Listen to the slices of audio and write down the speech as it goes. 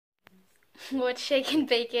with shaken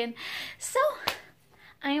bacon. So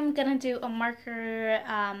I am gonna do a marker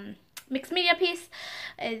mixed media piece.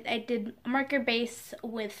 I did a marker base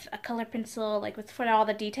with a color pencil, like for all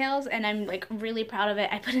the details, and I'm like really proud of it.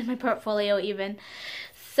 I put it in my portfolio even.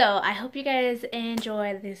 So I hope you guys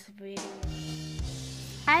enjoy this video.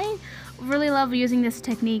 I really love using this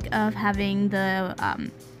technique of having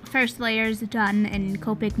the first layers done in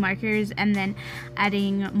Copic markers and then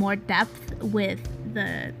adding more depth with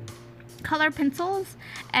the color pencils.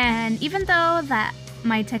 And even though that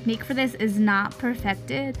my technique for this is not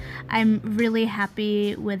perfected, I'm really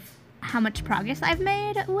happy with how much progress I've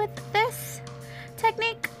made with this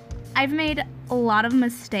technique. I've made a lot of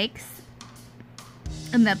mistakes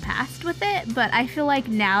in the past with it, but I feel like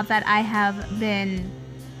now that I have been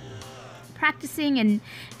practicing and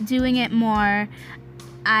doing it more,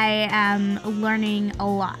 I am learning a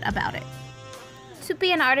lot about it. To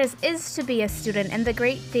be an artist is to be a student, and the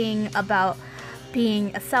great thing about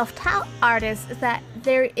being a self-taught artist is that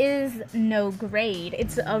there is no grade.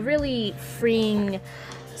 It's a really freeing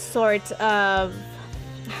sort of,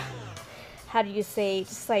 how do you say,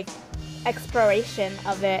 just like exploration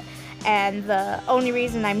of it. And the only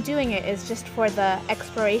reason I'm doing it is just for the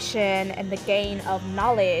exploration and the gain of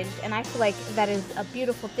knowledge. And I feel like that is a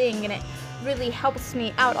beautiful thing, and it really helps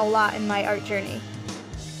me out a lot in my art journey.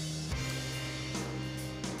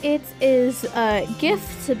 It is a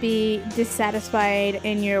gift to be dissatisfied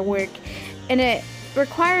in your work, and it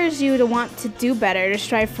requires you to want to do better, to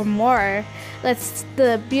strive for more. That's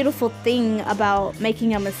the beautiful thing about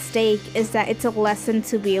making a mistake, is that it's a lesson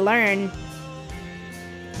to be learned.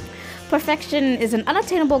 Perfection is an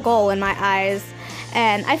unattainable goal in my eyes,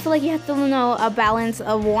 and I feel like you have to know a balance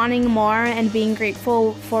of wanting more and being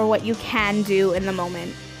grateful for what you can do in the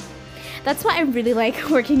moment. That's why I really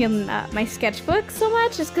like working in my sketchbook so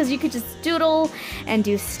much, is because you could just doodle and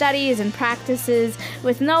do studies and practices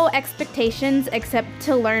with no expectations except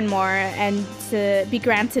to learn more and to be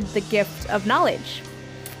granted the gift of knowledge.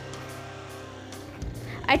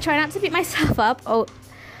 I try not to beat myself up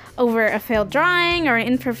over a failed drawing or an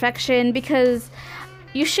imperfection, because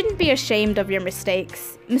you shouldn't be ashamed of your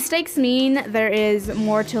mistakes. Mistakes mean there is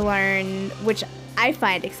more to learn, which I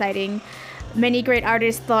find exciting. Many great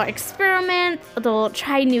artists, they'll experiment, they'll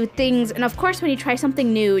try new things, and of course when you try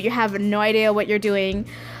something new, you have no idea what you're doing.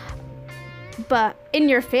 But in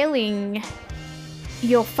your failing,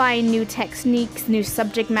 you'll find new techniques, new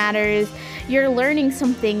subject matters. You're learning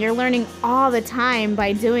something. You're learning all the time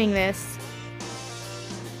by doing this.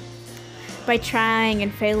 By trying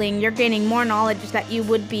and failing, you're gaining more knowledge that you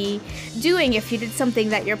would be doing if you did something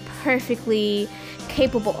that you're perfectly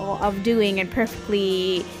capable of doing and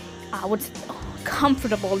perfectly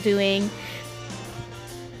comfortable doing.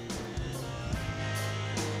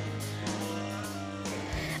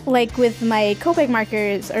 Like with my Copic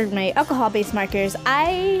markers or my alcohol-based markers,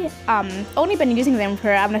 I only been using them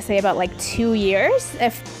for, I'm gonna say, about like 2 years,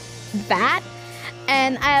 if that.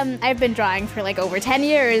 And I've been drawing for like over 10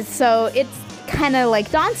 years, so it's kind of like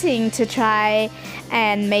daunting to try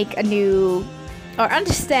and make a new, or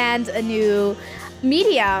understand a new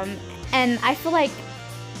medium. And I feel like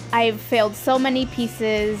I've failed so many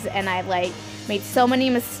pieces, and I like made so many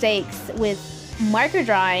mistakes with marker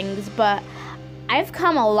drawings, but I've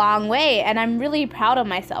come a long way, and I'm really proud of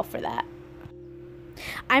myself for that.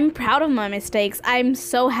 I'm proud of my mistakes. I'm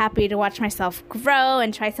so happy to watch myself grow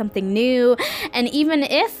and try something new. And even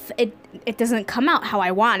if it doesn't come out how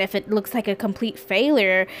I want, if it looks like a complete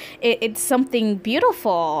failure, it's something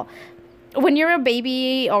beautiful. When you're a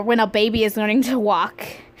baby, or when a baby is learning to walk,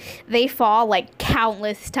 they fall like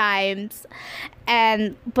countless times,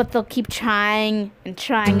 but they'll keep trying and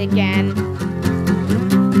trying again.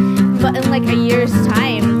 But in like a year's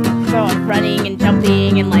time, they're like running and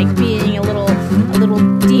jumping and like being a little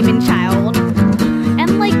demon child.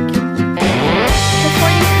 And like, before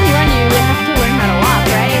you can run, you have to learn how to walk,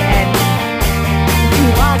 right? And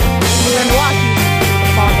if you learn to walk, you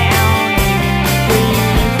fall down and you bruise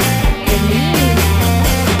your knees.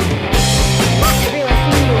 Not every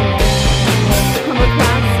lesson you will come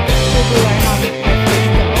across will you learn on your first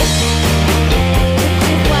go. Which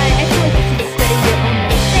is why I feel like you should study your own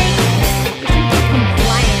mistakes. You should be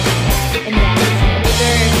compliant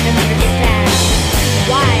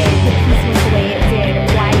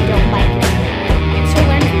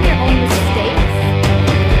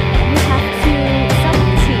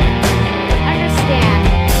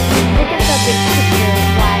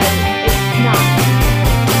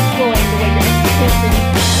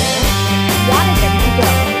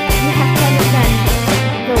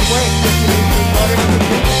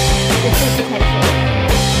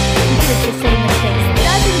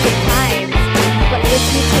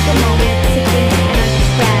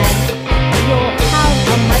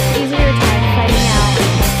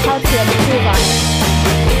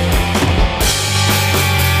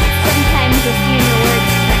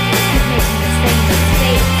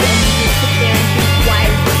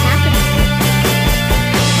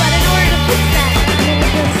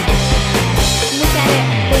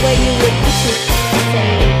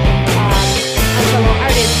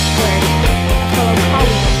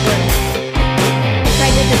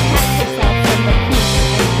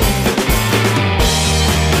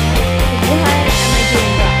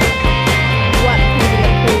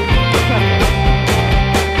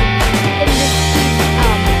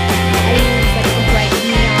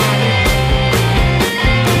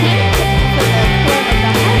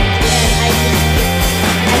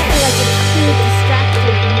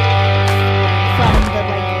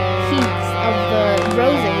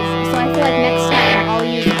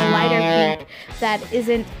that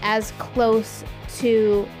isn't as close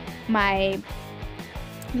to my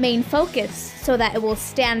main focus so that it will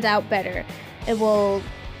stand out better. It will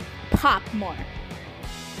pop more.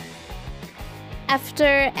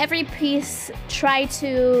 After every piece, try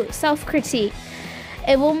to self-critique.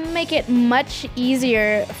 It will make it much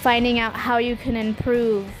easier finding out how you can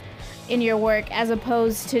improve in your work as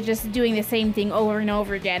opposed to just doing the same thing over and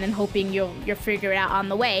over again and hoping you'll figure it out on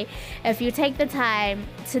the way. If you take the time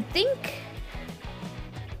to think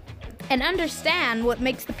and understand what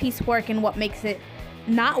makes the piece work and what makes it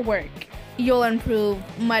not work, you'll improve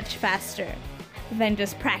much faster than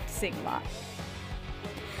just practicing a lot.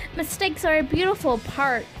 Mistakes are a beautiful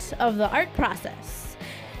part of the art process.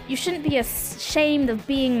 You shouldn't be ashamed of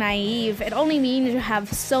being naive. It only means you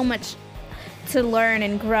have so much to learn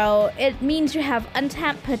and grow. It means you have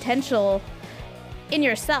untapped potential in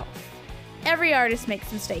yourself. Every artist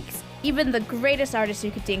makes mistakes. Even the greatest artists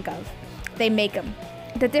you could think of, they make them.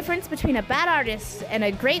 The difference between a bad artist and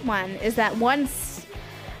a great one is that one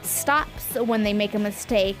stops when they make a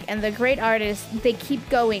mistake, and the great artists, they keep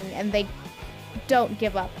going and they don't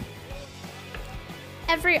give up.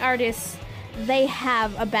 Every artist, they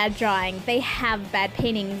have a bad drawing. They have bad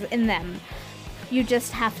paintings in them. You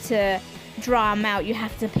just have to draw them out. You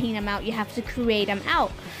have to paint them out. You have to create them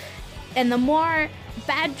out. And the more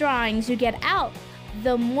bad drawings you get out,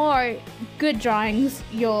 the more good drawings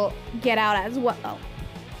you'll get out as well.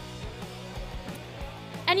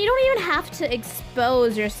 And you don't even have to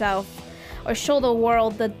expose yourself or show the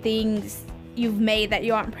world the things you've made that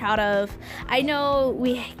you aren't proud of. I know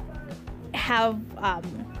we have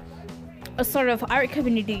a sort of art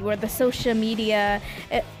community where the social media,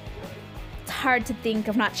 it's hard to think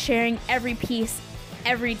of not sharing every piece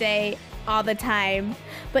every day, all the time.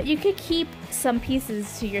 But you could keep some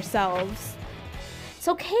pieces to yourselves. It's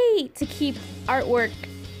okay to keep artwork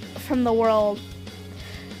from the world.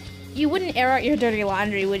 You wouldn't air out your dirty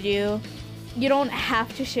laundry, would you? You don't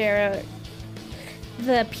have to share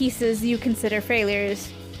the pieces you consider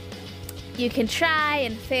failures. You can try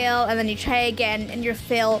and fail, and then you try again, and you'll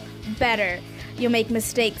fail better. You'll make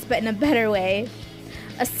mistakes, but in a better way.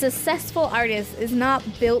 A successful artist is not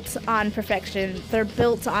built on perfection. They're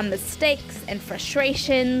built on mistakes and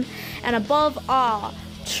frustration, and above all,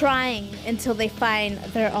 trying until they find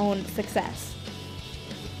their own success.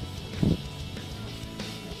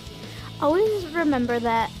 Always remember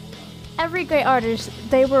that every great artist,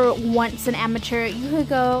 they were once an amateur. You could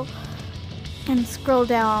go and scroll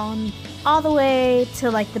down all the way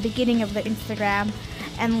to like the beginning of the Instagram,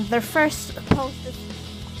 and their first post is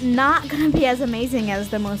not gonna be as amazing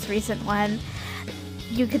as the most recent one.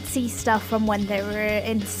 You could see stuff from when they were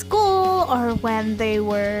in school or when they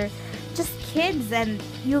were just kids, and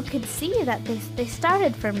you could see that they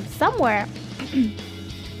started from somewhere.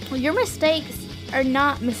 Your mistakes are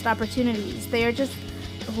not missed opportunities. They are just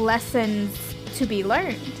lessons to be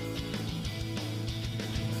learned.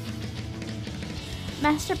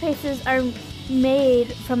 Masterpieces are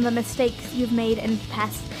made from the mistakes you've made in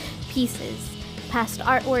past pieces, past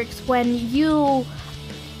artworks. When you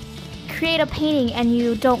create a painting and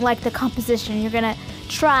you don't like the composition, you're gonna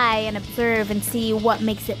try and observe and see what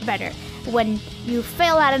makes it better. When you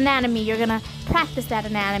fail at anatomy, you're gonna practice that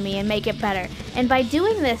anatomy and make it better. And by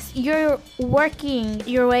doing this, you're working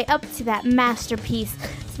your way up to that masterpiece,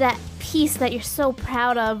 to that piece that you're so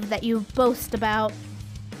proud of, that you boast about.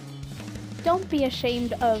 Don't be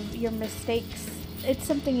ashamed of your mistakes. It's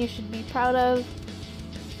something you should be proud of.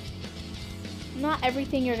 Not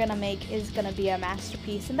everything you're gonna make is gonna be a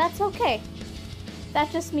masterpiece, and that's okay.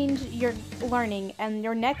 That just means you're learning, and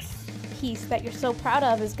your next piece that you're so proud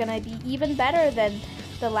of is gonna be even better than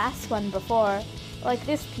the last one before. Like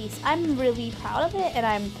this piece, I'm really proud of it, and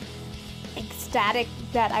I'm ecstatic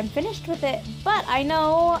that I'm finished with it, but I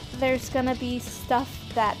know there's gonna be stuff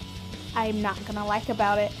that I'm not gonna like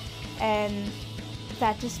about it, and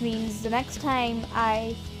that just means the next time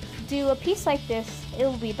I do a piece like this,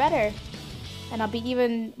 it'll be better, and I'll be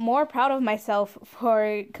even more proud of myself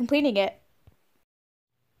for completing it.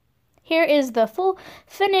 Here is the full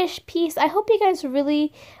finished piece. I hope you guys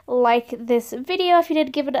really like this video. If you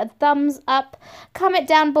did, give it a thumbs up. Comment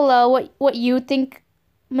down below what you think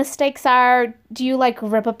mistakes are. Do you like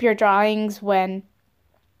rip up your drawings when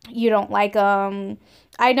you don't like them?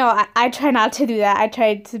 I know I try not to do that. I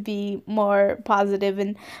try to be more positive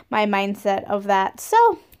in my mindset of that.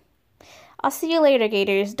 So I'll see you later,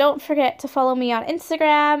 Gators. Don't forget to follow me on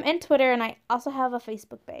Instagram and Twitter, and I also have a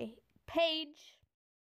Facebook page.